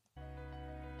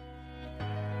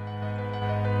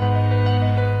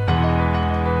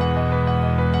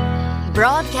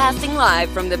Broadcasting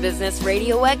live from the Business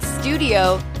Radio X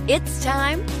studio, it's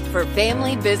time for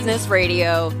Family Business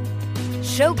Radio.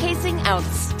 Showcasing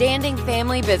outstanding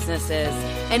family businesses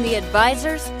and the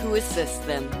advisors who assist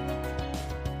them.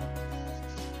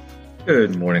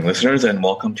 Good morning, listeners, and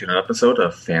welcome to another episode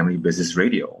of Family Business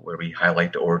Radio, where we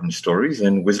highlight the origin stories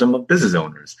and wisdom of business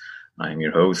owners. I'm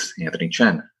your host, Anthony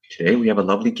Chen. Today, we have a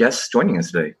lovely guest joining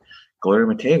us today, Gloria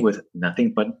Mattei with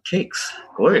Nothing But Cakes.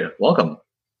 Gloria, welcome.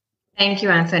 Thank you,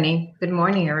 Anthony. Good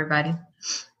morning, everybody.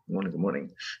 Good morning.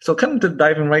 So kind of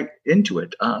diving right into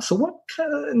it. So what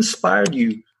kind of inspired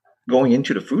you going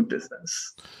into the food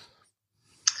business?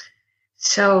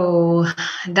 So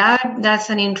that's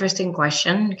an interesting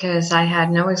question because I had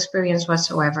no experience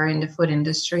whatsoever in the food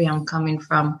industry. I'm coming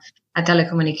from a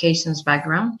telecommunications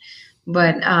background.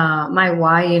 But my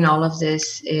why in all of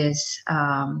this is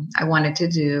I wanted to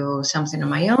do something on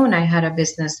my own. I had a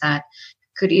business that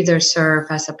could either serve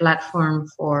as a platform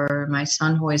for my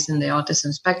son who is in the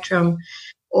autism spectrum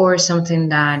or something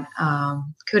that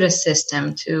could assist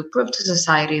him to prove to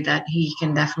society that he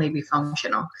can definitely be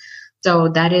functional. So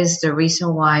that is the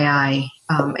reason why I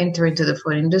entered into the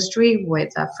food industry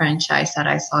with a franchise that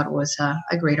I thought was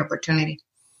a great opportunity.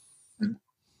 You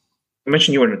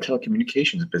mentioned you were in the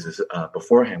telecommunications business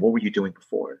beforehand. What were you doing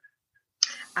before?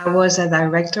 I was a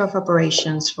director of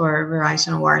operations for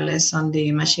Verizon Wireless on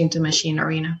the machine-to-machine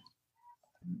arena.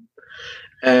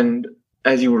 And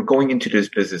as you were going into this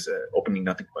business, opening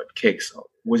Nothing But Cakes,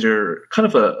 was there kind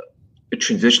of a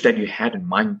transition that you had in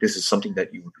mind? This is something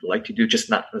that you would like to do, just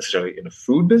not necessarily in a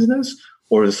food business,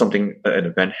 or is something, an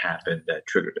event happened that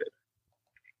triggered it?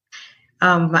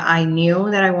 I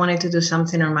knew that I wanted to do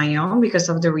something on my own because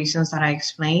of the reasons that I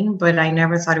explained, but I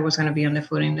never thought it was going to be on the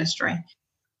food industry.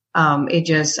 I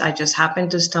just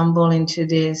happened to stumble into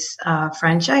this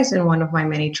franchise in one of my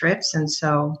many trips, and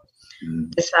so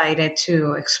decided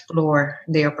to explore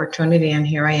the opportunity. And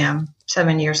here I am,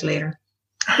 7 years later.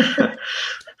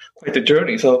 Quite the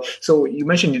journey. So you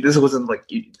mentioned this wasn't like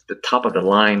the top of the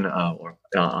line or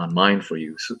on mind for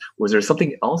you. So was there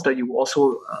something else that you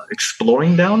also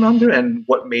exploring down under, and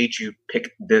what made you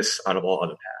pick this out of all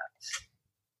other paths?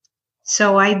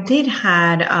 So I did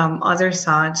had other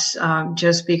thoughts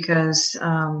just because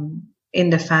in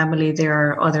the family there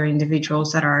are other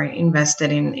individuals that are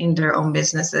invested in their own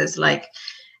businesses, like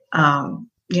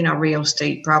real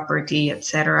estate, property,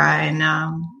 etc.,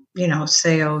 and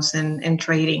sales and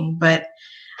trading. But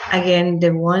again,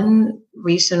 the one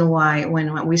reason why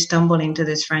when we stumbled into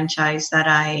this franchise that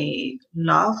I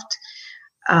loved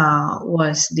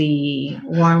was the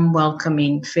warm,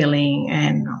 welcoming feeling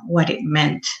and what it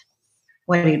meant,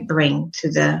 what it bring to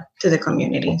the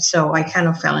community. So I kind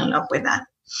of fell in love with that.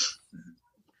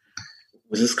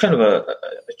 Was this kind of a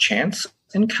chance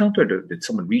encounter? Did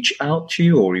someone reach out to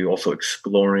you, or were you also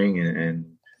exploring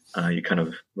and you kind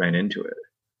of ran into it?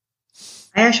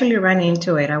 I actually ran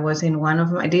into it. I was in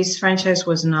this franchise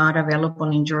was not available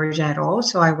in Georgia at all,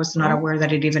 so I was not aware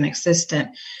that it even existed.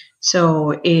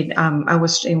 So I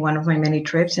was in one of my many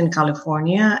trips in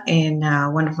California, and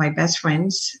one of my best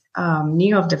friends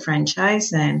knew of the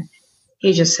franchise, and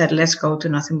he just said, "Let's go to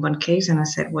Nothing But Cakes." And I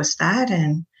said, "What's that?"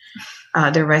 And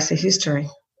the rest is history.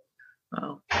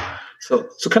 Wow. So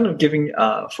kind of giving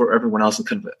for everyone else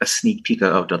kind of a sneak peek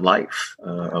of the life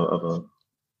of a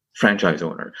franchise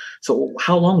owner. So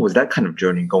how long was that kind of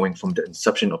journey going from the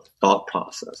inception of thought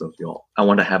process of, I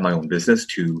want to have my own business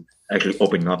to actually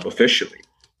opening up officially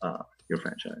your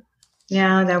franchise?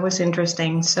 Yeah, that was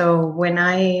interesting. So when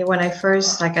I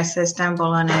first, like I said,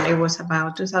 stumbled on it, it was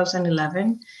about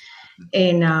 2011.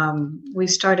 And we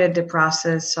started the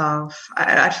process of,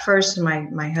 at first,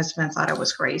 my husband thought I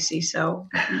was crazy. So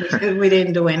we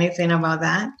didn't do anything about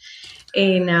that.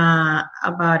 And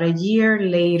about a year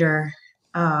later,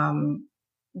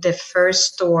 the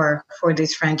first store for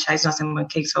this franchise, Nothing But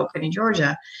Cakes, opened in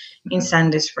Georgia, in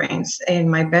Sandy Springs. And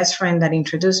my best friend that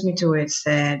introduced me to it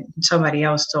said, somebody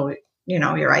else told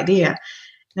your idea.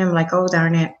 And I'm like, oh,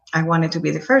 darn it, I wanted to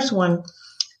be the first one.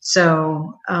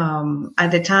 So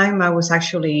at the time, I was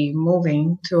actually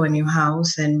moving to a new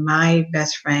house, and my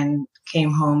best friend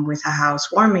came home with a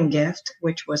housewarming gift,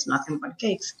 which was Nothing But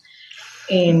Cakes.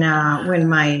 And when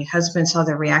my husband saw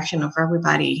the reaction of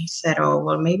everybody, he said, oh,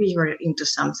 well, maybe you're into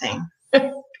something.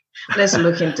 Let's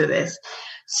look into this.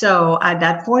 So at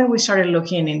that point, we started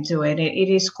looking into it. It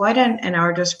is quite an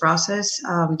arduous process.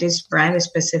 This brand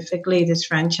specifically, this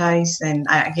franchise, and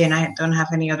I don't have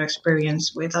any other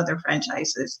experience with other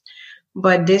franchises.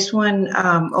 But this one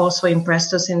also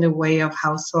impressed us in the way of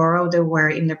how thorough they were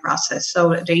in the process.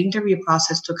 So the interview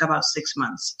process took about 6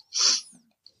 months.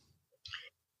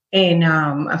 and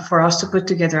for us to put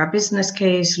together a business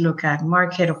case, look at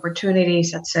market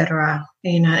opportunities, etc.,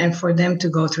 and for them to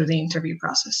go through the interview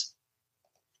process.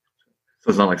 So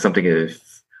it's not like something if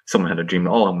someone had a dream,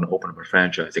 oh, I'm going to open up a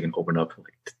franchise, they can open up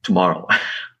like tomorrow.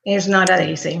 It's not that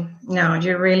easy. No,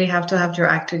 you really have to have your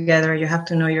act together. You have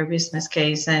to know your business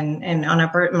case. And on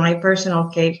my personal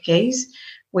case,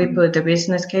 we put the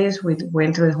business case. We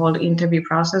went through the whole interview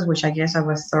process, which I guess I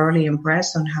was thoroughly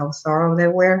impressed on how thorough they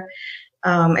were.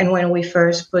 And when we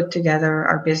first put together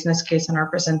our business case and our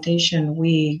presentation,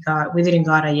 we didn't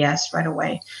got a yes right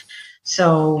away.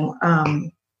 So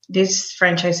this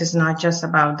franchise is not just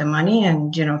about the money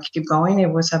and, keep going.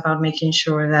 It was about making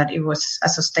sure that it was a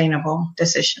sustainable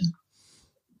decision.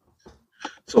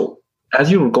 So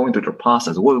as you were going through the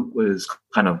process, what was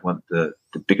kind of one of the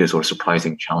biggest or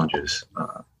surprising challenges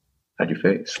that you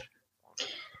faced?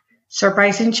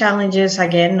 Surprising challenges,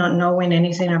 again, not knowing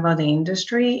anything about the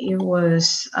industry. It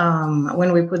was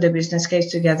when we put the business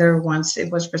case together, once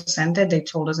it was presented, they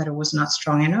told us that it was not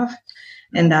strong enough.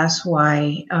 And that's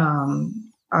why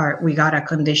we got a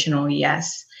conditional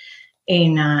yes.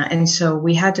 And so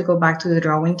we had to go back to the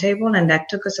drawing table, and that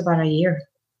took us about a year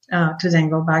to then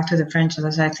go back to the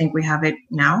franchise. I think we have it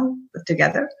now put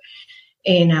together.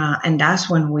 And that's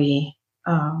when we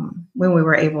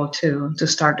were able to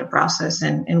start the process,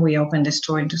 and we opened the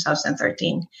store in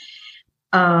 2013.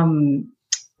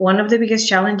 One of the biggest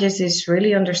challenges is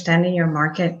really understanding your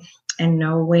market and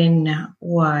knowing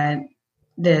what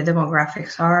the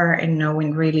demographics are and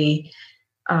knowing really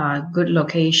good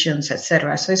locations,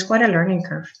 etc. So it's quite a learning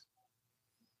curve.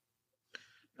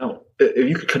 Now, if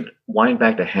you could wind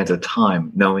back the hands of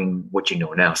time, knowing what you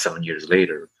know now, 7 years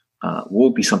later, what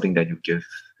would be something that you give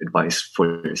advice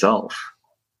for yourself?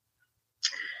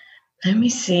 Let me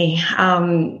see.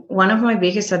 One of my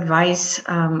biggest advice,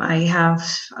 I have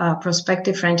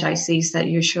prospective franchisees that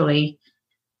usually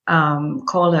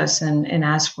call us and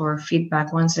ask for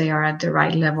feedback once they are at the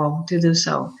right level to do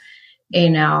so.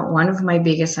 And one of my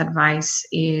biggest advice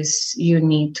is you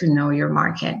need to know your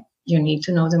market. You need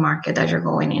to know the market that you're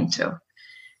going into.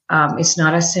 It's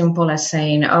not as simple as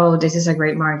saying, oh, this is a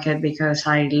great market because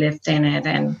I lived in it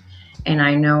and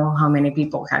I know how many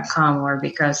people can come, or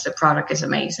because the product is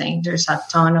amazing. There's a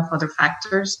ton of other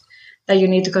factors that you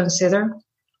need to consider,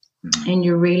 and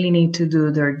you really need to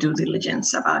do their due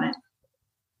diligence about it.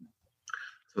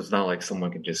 So it's not like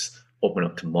someone can just open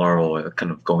up tomorrow,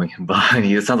 kind of going behind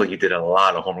you. It sounds like you did a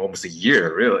lot of homework, almost a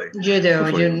year, really. You do.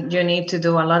 You need to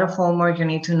do a lot of homework. You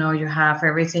need to know you have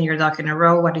everything, your duck in a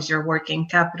row. What is your working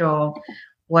capital?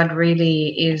 What really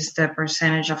is the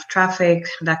percentage of traffic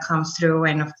that comes through?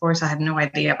 And of course, I had no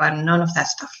idea about none of that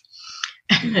stuff.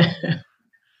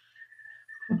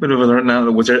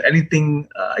 Now, was there anything,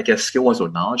 I guess, skill-wise or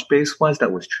knowledge-base-wise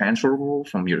that was transferable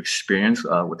from your experience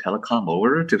with telecom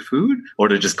over to food, or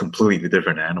they're just completely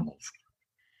different animals?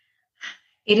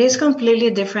 It is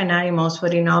completely different animals,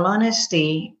 but in all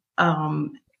honesty,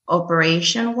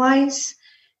 operation-wise,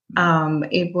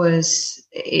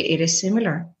 it is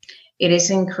similar. It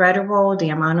is incredible the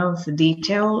amount of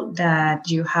detail that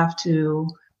you have to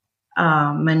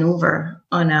maneuver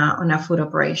on a food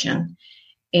operation.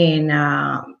 And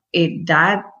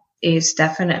that is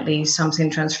definitely something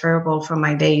transferable from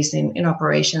my days in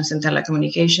operations and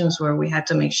telecommunications, where we had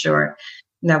to make sure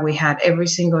that we had every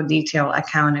single detail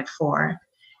accounted for,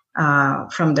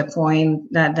 from the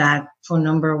point that phone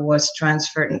number was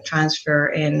transferred and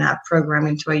programmed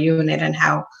into a unit, and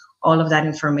how all of that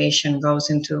information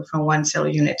goes from one cell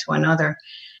unit to another.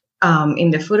 In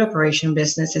the food operation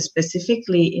business,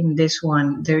 specifically in this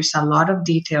one, there's a lot of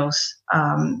details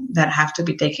that have to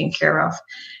be taken care of.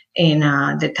 And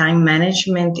the time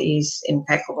management is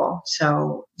impeccable.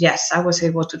 So, yes, I was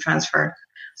able to transfer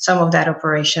some of that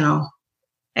operational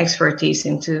expertise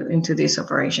into these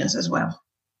operations as well.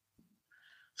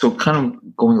 So kind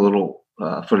of going a little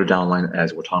further down the line,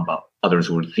 as we're talking about others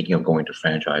who are thinking of going to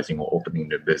franchising or opening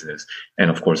their business. And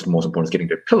of course, the most important is getting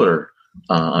their pillar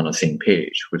on the same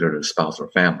page with their spouse or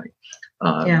family.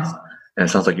 And it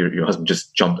sounds like your husband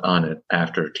just jumped on it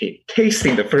after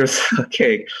tasting the first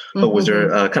cake. But was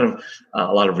there kind of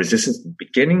a lot of resistance in the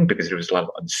beginning because there was a lot of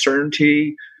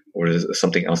uncertainty, or is there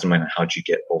something else in mind? How did you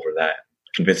get over that,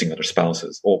 convincing other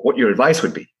spouses? Or what your advice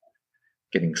would be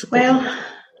getting support? Well,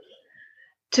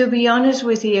 to be honest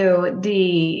with you,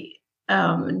 the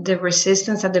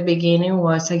resistance at the beginning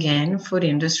was, again, food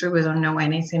industry. We don't know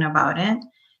anything about it.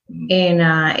 And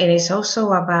it is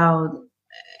also about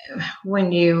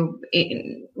when you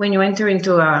enter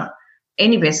into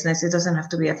any business, it doesn't have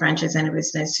to be a franchise, any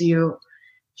business, you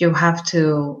have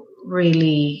to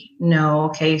really know,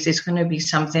 okay, is this going to be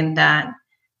something that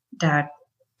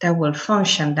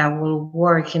function, that will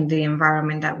work in the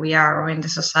environment that we are or in the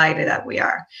society that we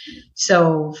are.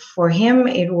 So for him,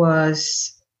 it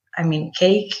was,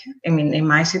 cake. In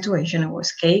my situation, it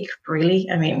was cake, really.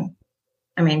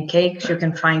 Cake, you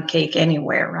can find cake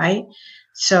anywhere, right?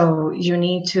 So you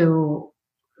need to,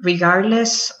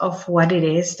 regardless of what it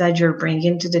is that you're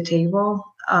bringing to the table,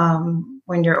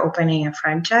 when you're opening a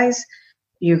franchise,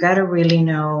 you got to really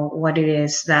know what it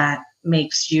is that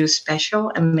makes you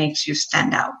special and makes you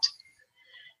stand out.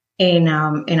 And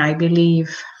I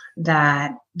believe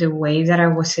that the way that I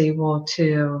was able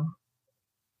to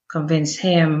convince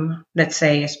him, let's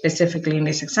say specifically in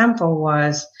this example,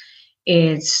 was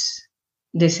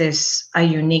this is a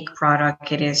unique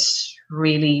product. It is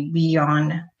really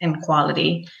beyond in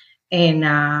quality. And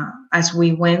as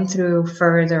we went through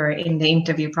further in the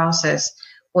interview process,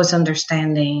 was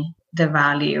understanding the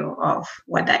value of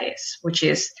what that is, which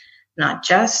is not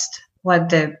just what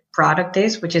the product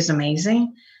is, which is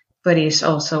amazing, but it's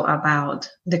also about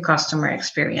the customer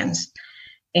experience.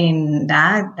 And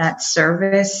that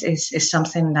service is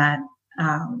something that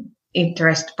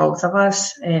interests both of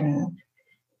us in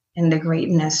the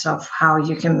greatness of how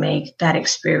you can make that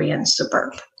experience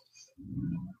superb.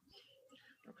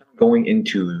 Going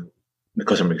into the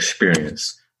customer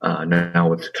experience, now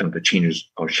with kind of the changes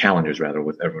or challenges rather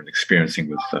with everyone experiencing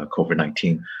with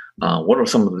COVID-19, what are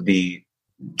some of the,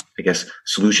 I guess,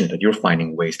 solutions that you're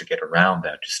finding ways to get around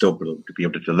that to still be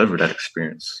able to deliver that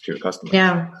experience to your customers?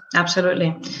 Yeah,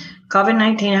 absolutely.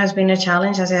 COVID-19 has been a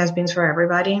challenge, as it has been for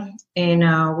everybody.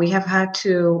 And we have had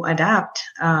to adapt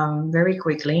very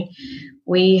quickly.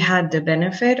 We had the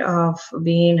benefit of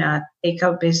being a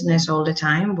takeout business all the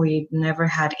time. We never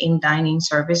had in-dining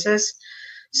services.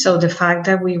 So the fact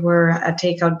that we were a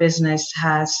takeout business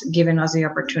has given us the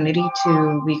opportunity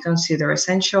to be considered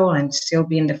essential and still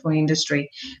be in the food industry,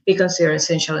 be considered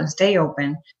essential and stay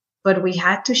open. But we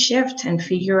had to shift and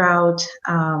figure out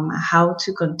how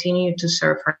to continue to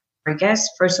serve our guests.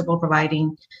 First of all,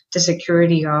 providing the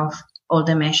security of all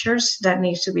the measures that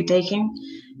needs to be taken.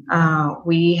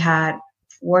 We had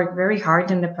worked very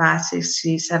hard in the past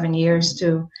 6-7 years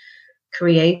to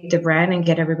create the brand and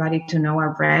get everybody to know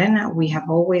our brand. We have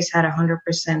always had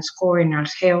 100% score in our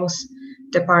sales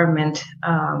department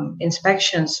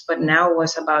inspections, but now it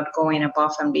was about going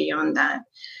above and beyond that.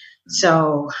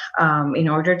 So in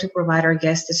order to provide our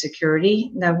guests the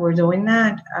security that we're doing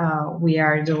that, we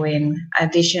are doing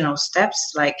additional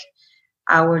steps like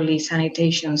hourly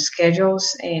sanitation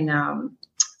schedules and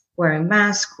wearing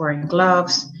masks, wearing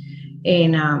gloves,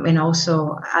 and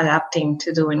also adapting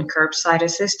to doing curbside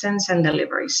assistance and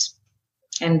deliveries.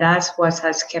 And that's what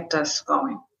has kept us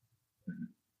going.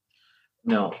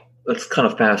 Now, let's kind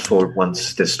of fast forward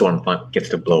once this storm gets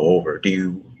to blow over. Do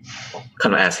you,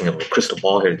 kind of asking of a crystal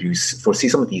ball here, do you foresee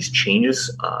some of these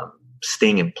changes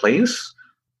staying in place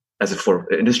as if for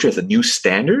the industry as a new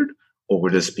standard, or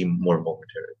would this be more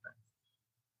momentary?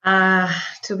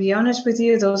 To be honest with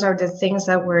you, those are the things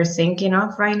that we're thinking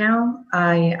of right now.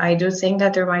 I do think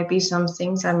that there might be some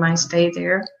things that might stay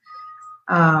there,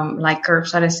 like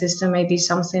curbside assistance may be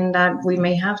something that we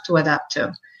may have to adapt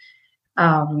to.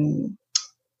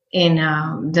 In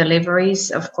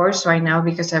deliveries, of course, right now,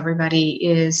 because everybody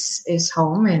is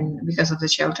home and because of the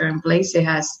shelter in place, it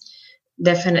has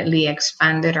definitely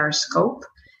expanded our scope.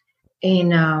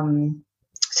 And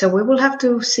so we will have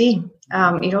to see.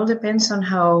 It all depends on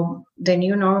how the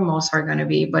new normals are going to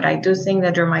be, but I do think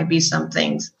that there might be some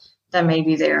things that may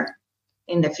be there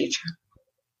in the future.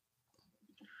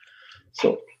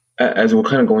 So as we're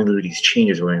kind of going through these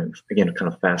changes, we're again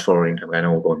kind of fast forwarding. I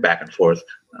know we're going back and forth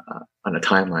on a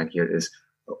timeline here. Is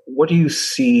what do you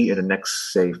see in the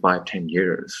next, say, 5-10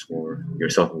 years for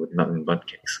yourself with Nothing Bundt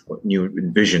Cakes? What new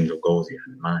visions or goals you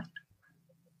have in mind?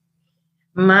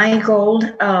 My goal,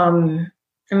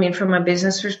 from a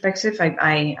business perspective,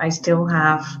 I still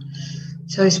have,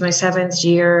 so it's my 7th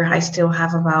year. I still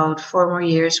have about 4 more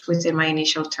years within my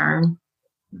initial term,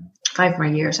 5 more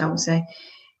years, I would say.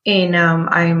 And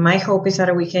my hope is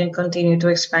that we can continue to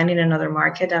expand in another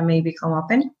market that may become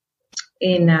open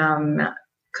and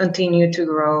continue to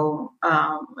grow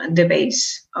the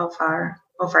base of our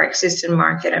existing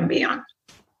market and beyond.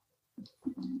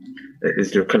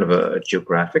 Is there kind of a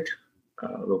geographic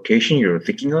location you're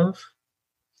thinking of?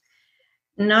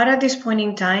 Not at this point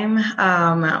in time.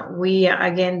 We,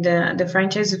 again, the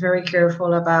franchise is very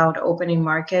careful about opening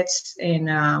markets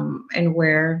and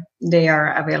where they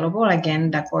are available,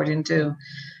 again, according to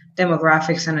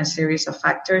demographics and a series of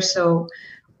factors. So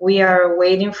we are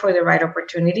waiting for the right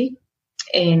opportunity,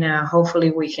 and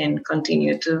hopefully we can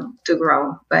continue to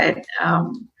grow. But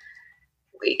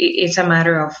it's a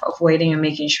matter of waiting and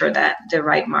making sure that the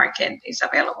right market is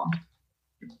available.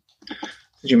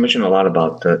 You mentioned a lot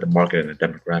about the market and the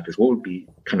demographics. What would be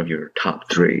kind of your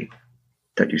top 3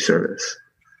 that you service?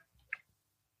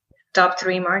 Top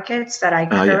 3 markets that I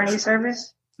currently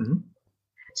service? Mm-hmm.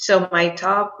 So my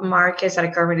top markets that I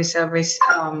currently service,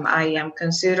 I am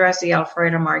considered as the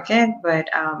Alpharetta market, but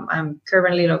I'm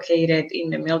currently located in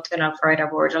the Milton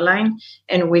Alpharetta borderline,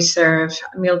 and we serve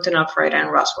Milton, Alpharetta,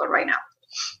 and Roswell right now.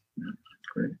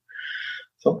 Great.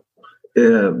 So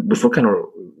before kind of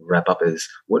wrap up,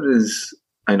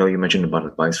 I know you mentioned about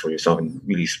advice for yourself and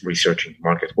really researching the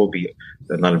market. What would be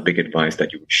another big advice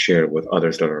that you would share with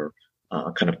others that are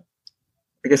kind of,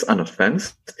 I guess, on the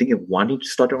fence, thinking of wanting to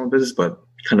start their own business, but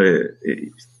kind of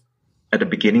at the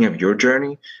beginning of your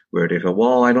journey, where they feel,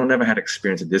 well, I don't never had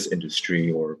experience in this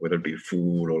industry, or whether it be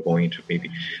food or going into maybe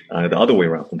the other way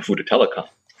around, from food to telecom.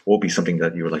 What would be something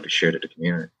that you would like to share to the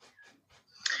community?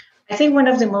 I think one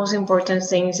of the most important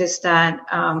things is that,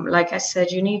 like I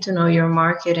said, you need to know your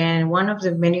market. And one of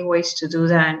the many ways to do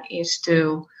that is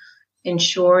to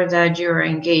ensure that you're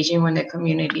engaging with the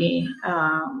community.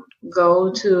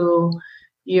 Go to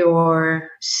your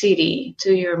city,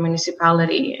 to your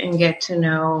municipality, and get to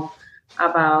know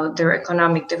about their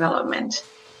economic development.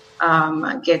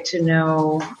 Get to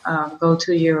know, go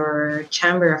to your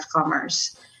chamber of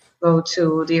commerce, go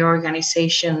to the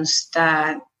organizations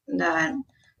that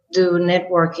do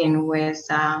networking with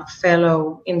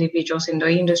fellow individuals in the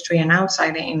industry and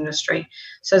outside the industry,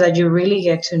 so that you really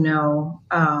get to know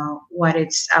what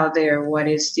is out there, what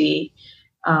is the,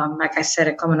 like I said,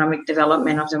 economic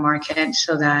development of the market,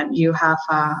 so that you have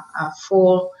a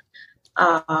full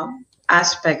broad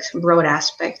aspect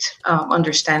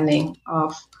understanding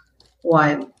of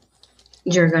what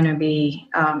you're going to be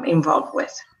involved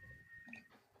with.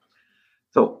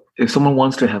 So if someone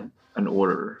wants to have an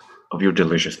order of your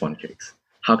delicious fun cakes,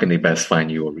 how can they best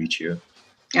find you or reach you?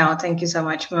 Oh, thank you so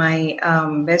much. My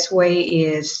best way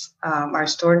is our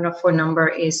store phone number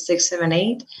is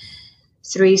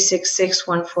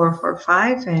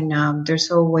 678-366-1445. And there's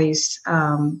always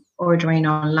ordering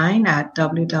online at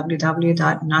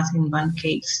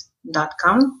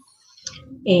www.nothingbutcakes.com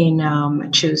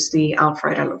and choose the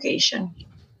Alpharetta location.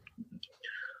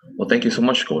 Well, thank you so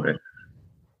much, Golden.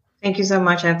 Thank you so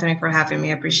much, Anthony, for having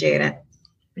me. I appreciate it.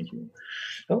 Thank you.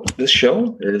 Well, this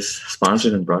show is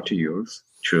sponsored and brought to yours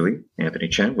truly, Anthony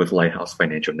Chen with Lighthouse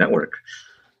Financial Network.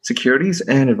 Securities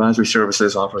and advisory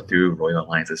services offered through Royal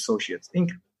Alliance Associates,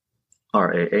 Inc.,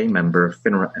 RAA member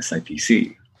FINRA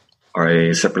SIPC. RAA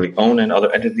is separately owned, and other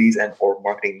entities and or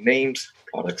marketing names,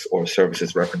 products, or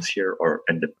services referenced here are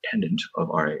independent of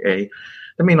RAA.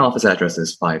 The main office address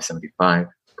is 575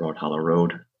 Broad Hollow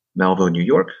Road, Melville, New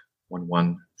York,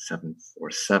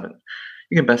 11747.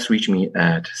 You can best reach me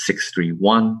at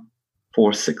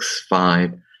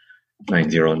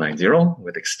 631-465-9090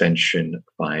 with extension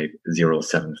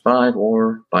 5075,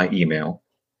 or by email,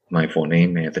 my full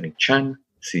name, Anthony Chen,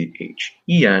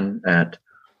 CHEN, at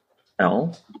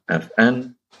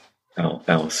lfnllc.com.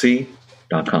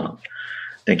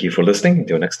 Thank you for listening.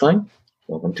 Until next time,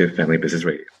 welcome to Family Business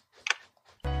Radio.